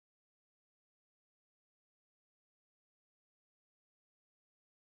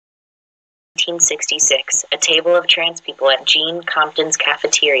1966, a table of trans people at Gene Compton's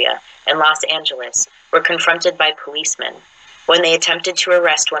cafeteria in Los Angeles were confronted by policemen. When they attempted to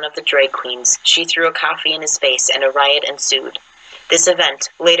arrest one of the drag queens, she threw a coffee in his face and a riot ensued. This event,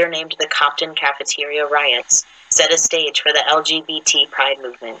 later named the Compton Cafeteria Riots, set a stage for the LGBT pride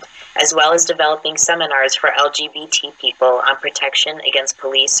movement, as well as developing seminars for LGBT people on protection against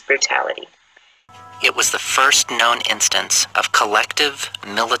police brutality. It was the first known instance of collective,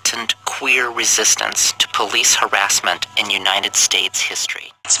 militant, queer resistance to police harassment in United States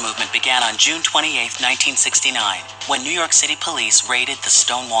history. This movement began on June 28, 1969, when New York City police raided the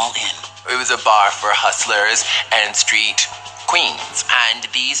Stonewall Inn. It was a bar for hustlers and street queens, and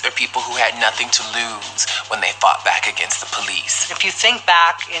these are people who had nothing to lose when they fought back against the police. If you think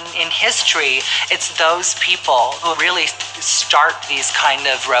back in history, it's those people who really start these kind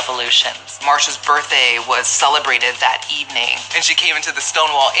of revolutions. Marsha's birthday was celebrated that evening, and she came into the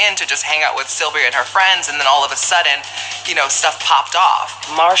Stonewall Inn to just hang out with Sylvia and her friends, and then all of a sudden, stuff popped off.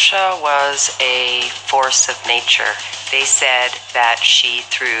 Marsha was a force of nature. They said that she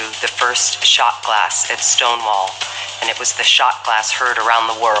threw the first shot glass at Stonewall, and it was the shot glass heard around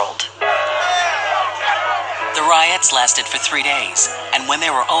the world. The riots lasted for 3 days, and when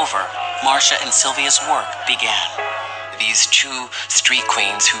they were over, Marsha and Sylvia's work began. These two street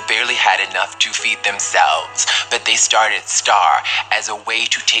queens who barely had enough to feed themselves, but they started STAR as a way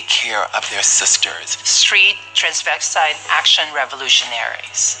to take care of their sisters. Street transvestite action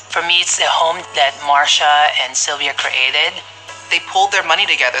revolutionaries. For me, it's the home that Marsha and Sylvia created. They pulled their money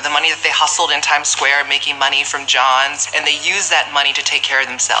together, the money that they hustled in Times Square, making money from John's, and they used that money to take care of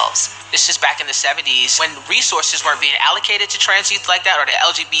themselves. This is back in the 70s when resources weren't being allocated to trans youth like that, or the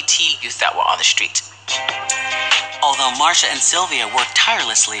LGBT youth that were on the street. Although Marsha and Sylvia worked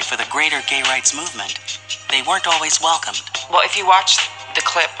tirelessly for the greater gay rights movement, they weren't always welcomed. Well, if you watch the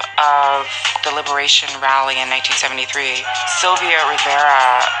clip of the Liberation Rally in 1973, Sylvia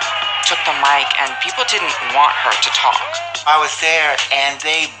Rivera took the mic and people didn't want her to talk. I was there and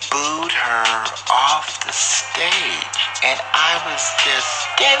they booed her off the stage and I was just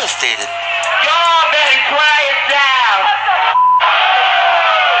devastated. Y'all better quiet down!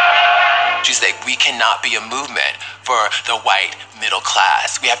 She's like, we cannot be a movement for the white middle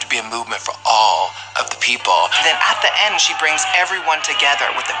class. We have to be a movement for all of the people. And then at the end, she brings everyone together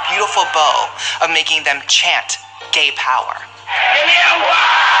with a beautiful bow of making them chant gay power. Give me a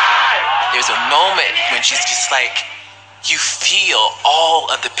word! There's a moment when she's just like, you feel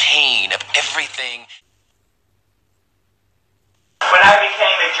all of the pain of everything. When I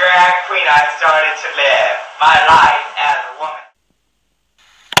became a drag queen, I started to live my life as a woman.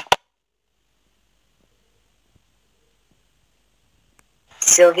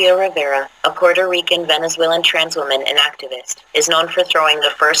 Sylvia Rivera, a Puerto Rican Venezuelan trans woman and activist, is known for throwing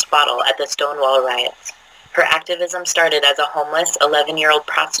the first bottle at the Stonewall riots. Her activism started as a homeless 11-year-old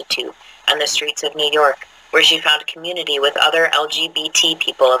prostitute on the streets of New York, where she found community with other LGBT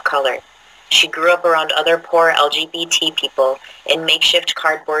people of color. She grew up around other poor LGBT people in makeshift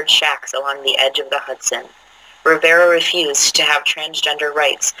cardboard shacks along the edge of the Hudson. Rivera refused to have transgender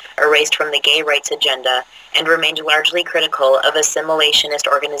rights erased from the gay rights agenda and remained largely critical of assimilationist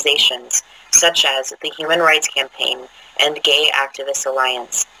organizations such as the Human Rights Campaign and Gay Activists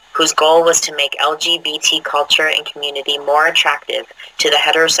Alliance, whose goal was to make LGBT culture and community more attractive to the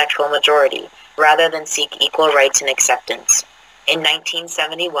heterosexual majority rather than seek equal rights and acceptance. In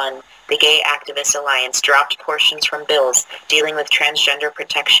 1971, the Gay Activists Alliance dropped portions from bills dealing with transgender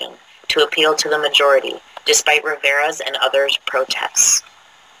protection to appeal to the majority, despite Rivera's and others' protests.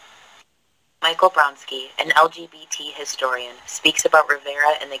 Michael Bronsky, an LGBT historian, speaks about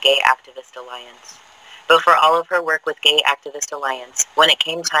Rivera and the Gay Activist Alliance. But for all of her work with Gay Activist Alliance, when it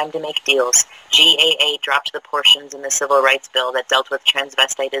came time to make deals, GAA dropped the portions in the Civil Rights Bill that dealt with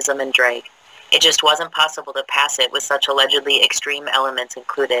transvestitism and drag. It just wasn't possible to pass it with such allegedly extreme elements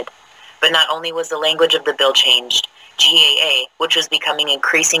included. But not only was the language of the bill changed, GAA, which was becoming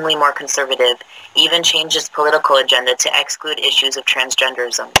increasingly more conservative, even changed its political agenda to exclude issues of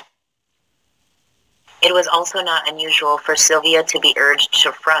transgenderism. It was also not unusual for Sylvia to be urged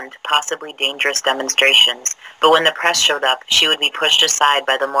to front possibly dangerous demonstrations, but when the press showed up, she would be pushed aside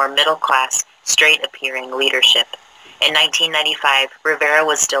by the more middle-class, straight-appearing leadership. In 1995, Rivera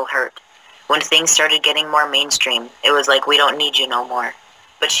was still hurt. When things started getting more mainstream, it was like, we don't need you no more.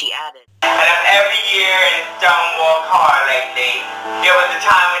 But she added, And I'm every year in Stonewall car lately. There was a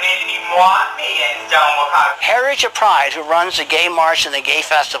time when they didn't even want me in Stonewall car. Heritage of Pride, who runs the Gay March and the Gay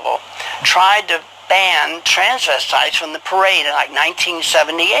Festival, tried to banned transvestites from the parade in like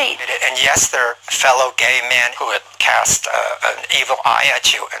 1978. And yes, there are fellow gay men who had cast an evil eye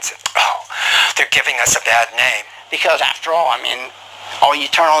at you and said, oh, they're giving us a bad name. Because after all, I mean, all you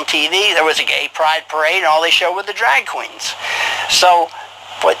turn on TV, there was a gay pride parade and all they showed were the drag queens. So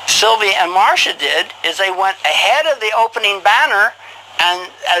what Sylvia and Marcia did is they went ahead of the opening banner, and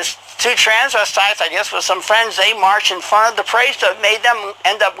as two transvestites, I guess with some friends, they marched in front of the parade, so it made them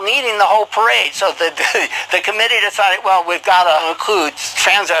end up leading the whole parade. So the committee decided, well, we've got to include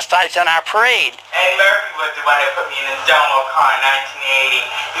transvestites in our parade. Eddie Murphy was the one that put me in the Stonewall car in 1980.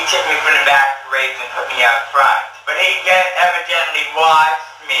 He took me from the back of the parade and put me out front. But he evidently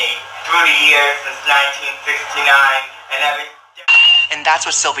watched me through the years since 1969 and everything. And that's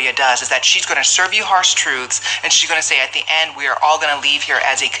what Sylvia does, is that she's going to serve you harsh truths, and she's going to say at the end, we are all going to leave here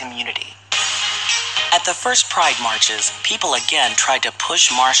as a community. At the first Pride marches, people again tried to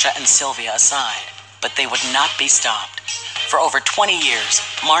push Marcia and Sylvia aside, but they would not be stopped. For over 20 years,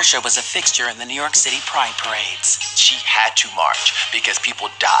 Marcia was a fixture in the New York City Pride parades. She had to march because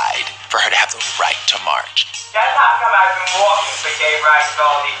people died for her to have the right to march. That's how come I've been walking for gay rights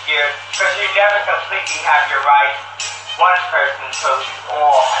all these years, because you never completely have your rights. One person until you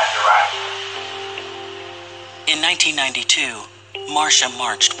all have the right. In 1992, Marcia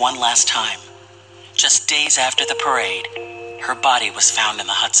marched one last time. Just days after the parade, her body was found in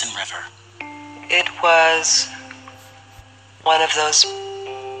the Hudson River. It was one of those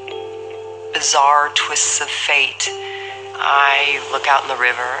bizarre twists of fate. I look out in the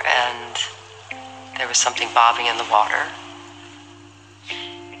river and there was something bobbing in the water.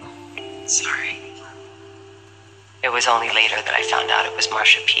 Sorry. It was only later that I found out it was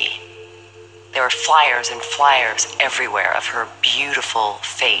Marcia P. There were flyers and flyers everywhere of her beautiful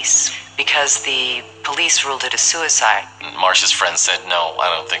face because the police ruled it a suicide. Marcia's friends said, no,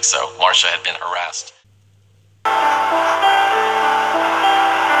 I don't think so. Marcia had been harassed.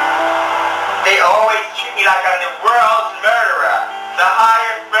 They always treat me like I'm the world's murderer, the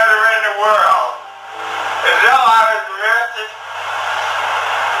highest murderer in the world. As though I was arrested.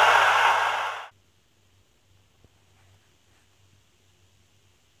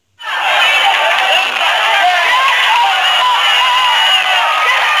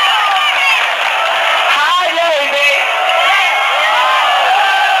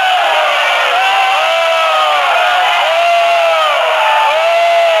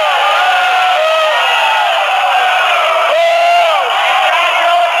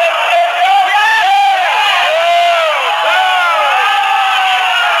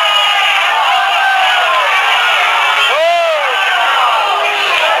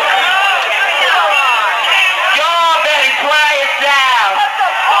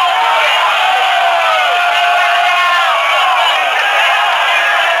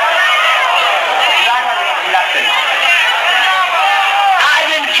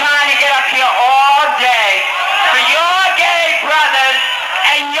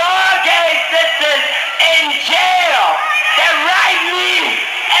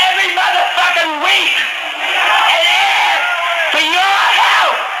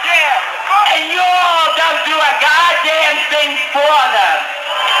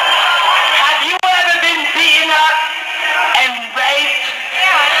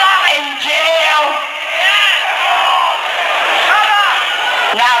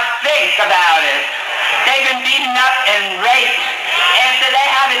 About it. They've been beaten up and raped after they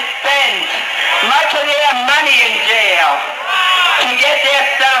haven't spent much of their money in jail to get their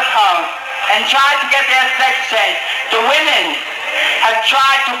cell phone and tried to get their sex change. The women have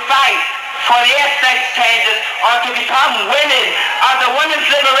tried to fight for their sex changes or to become women of the women's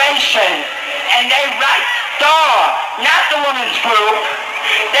liberation, and they write STAR, not the women's group.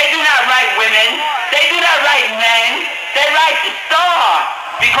 They do not write women. They do not write men. They write STAR.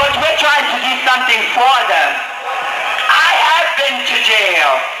 Because we're trying to do something for them. I have been to jail.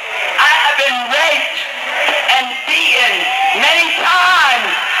 I have been raped and beaten many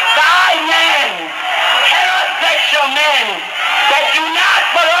times by men, heterosexual men that do not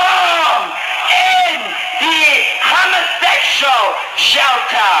belong in the homosexual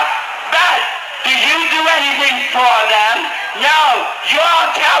shelter. But do you do anything for them? No. You all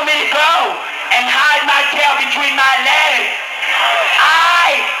tell me to go and hide my tail between my legs.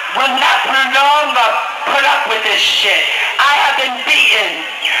 I will not longer put up with this shit. I have been beaten.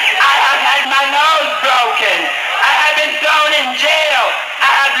 I have had my nose broken. I have been thrown in jail.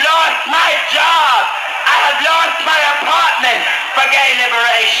 I have lost my job. I have lost my apartment for gay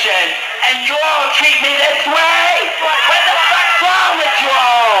liberation. And you all treat me this way? What the fuck's wrong with you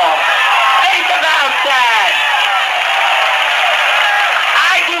all? Think about that.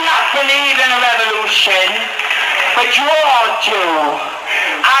 I do not believe in a revolution, but you all do.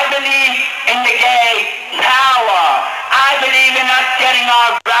 I believe in the gay power. I believe in us getting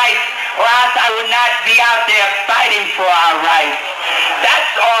our rights, or else I would not be out there fighting for our rights.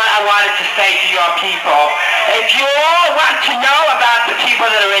 That's all I wanted to say to your people. If you all want to know about the people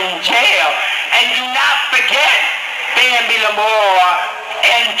that are in jail, and do not forget Bambi Lamore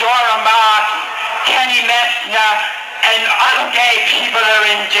and Dora Marks, Kenny Messner, and other gay people that are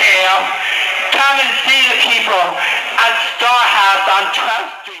in jail, come and see the people at Storehouse on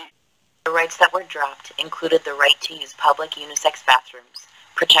 12th Street. The rights that were dropped included the right to use public unisex bathrooms,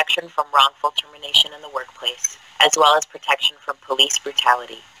 protection from wrongful termination in the workplace, as well as protection from police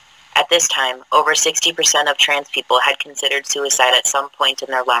brutality. At this time, over 60% of trans people had considered suicide at some point in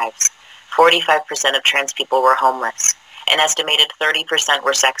their lives. 45% of trans people were homeless. An estimated 30%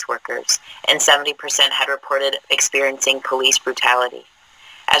 were sex workers, and 70% had reported experiencing police brutality.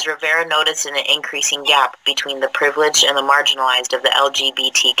 As Rivera noticed an increasing gap between the privileged and the marginalized of the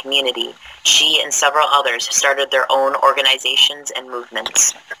LGBT community, she and several others started their own organizations and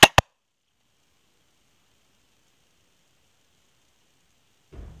movements.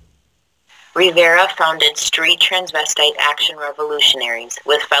 Rivera founded Street Transvestite Action Revolutionaries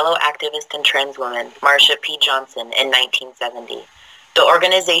with fellow activist and trans woman Marsha P. Johnson in 1970. The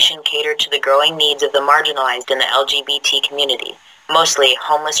organization catered to the growing needs of the marginalized in the LGBT community, mostly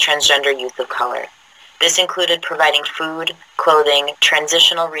homeless transgender youth of color. This included providing food, clothing,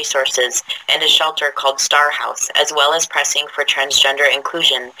 transitional resources, and a shelter called Star House, as well as pressing for transgender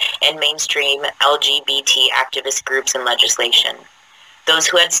inclusion in mainstream LGBT activist groups and legislation. Those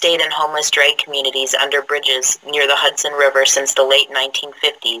who had stayed in homeless drag communities under bridges near the Hudson River since the late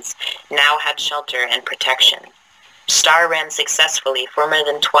 1950s now had shelter and protection. STAR ran successfully for more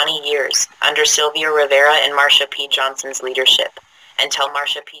than 20 years under Sylvia Rivera and Marsha P. Johnson's leadership, until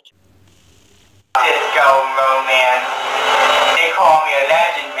Marsha P. Disco romance. They call me a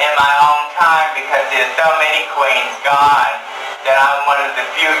legend in my own time because there's so many queens gone that I'm one of the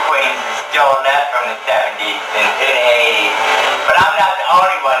few queens still left from the 70s and 80s. But I'm not the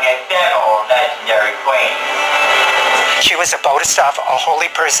only one that's several legendary queens. She was a bodhisattva, a holy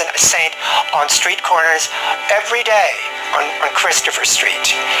person, a saint on street corners every day on Christopher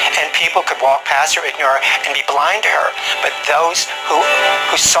Street. And people could walk past her, ignore her, and be blind to her. But those who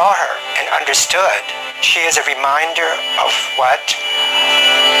saw her and understood, she is a reminder of what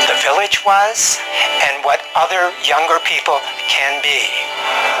the village was and what other younger people can be.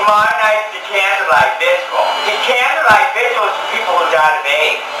 Tomorrow night's the candlelight vigil. The candlelight vigil is for people who died of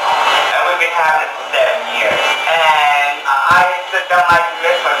AIDS. And we've been having it for 7 years. And I just don't like to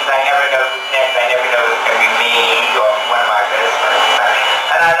miss one because I never know who's next. I never know if it's going to be me or one of my best friends.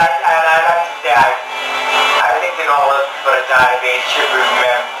 And I'd like to say, I think that all those people that died of AIDS should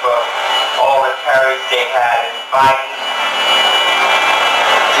remember all the courage they had in fighting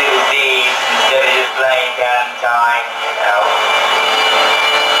disease instead of just laying down and dying, you know.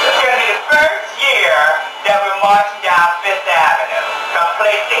 It's going to be the first year that we're marching down Fifth Avenue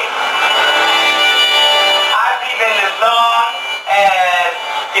completely. I believe in as long as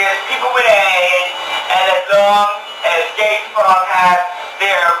there's people with AIDS and as long as gay people have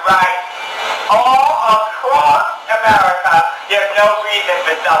their rights all across America, there's no reason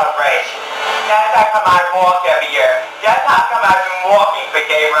for celebration. That's how come I walk every year. That's how come I've been walking for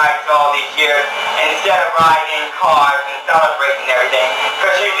gay rights all these years instead of riding in cars and celebrating everything.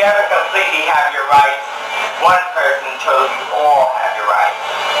 Because you never completely have your rights. One person until you all have your rights.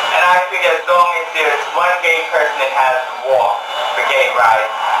 And I figure as long as there's one gay person that has to walk for gay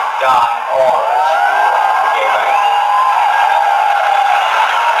rights, Don, all of us should walk for gay rights.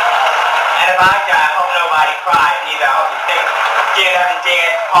 And if I die, I hope nobody cries either. I hope you think, get up and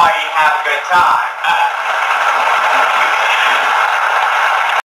dance, party, and have a good time.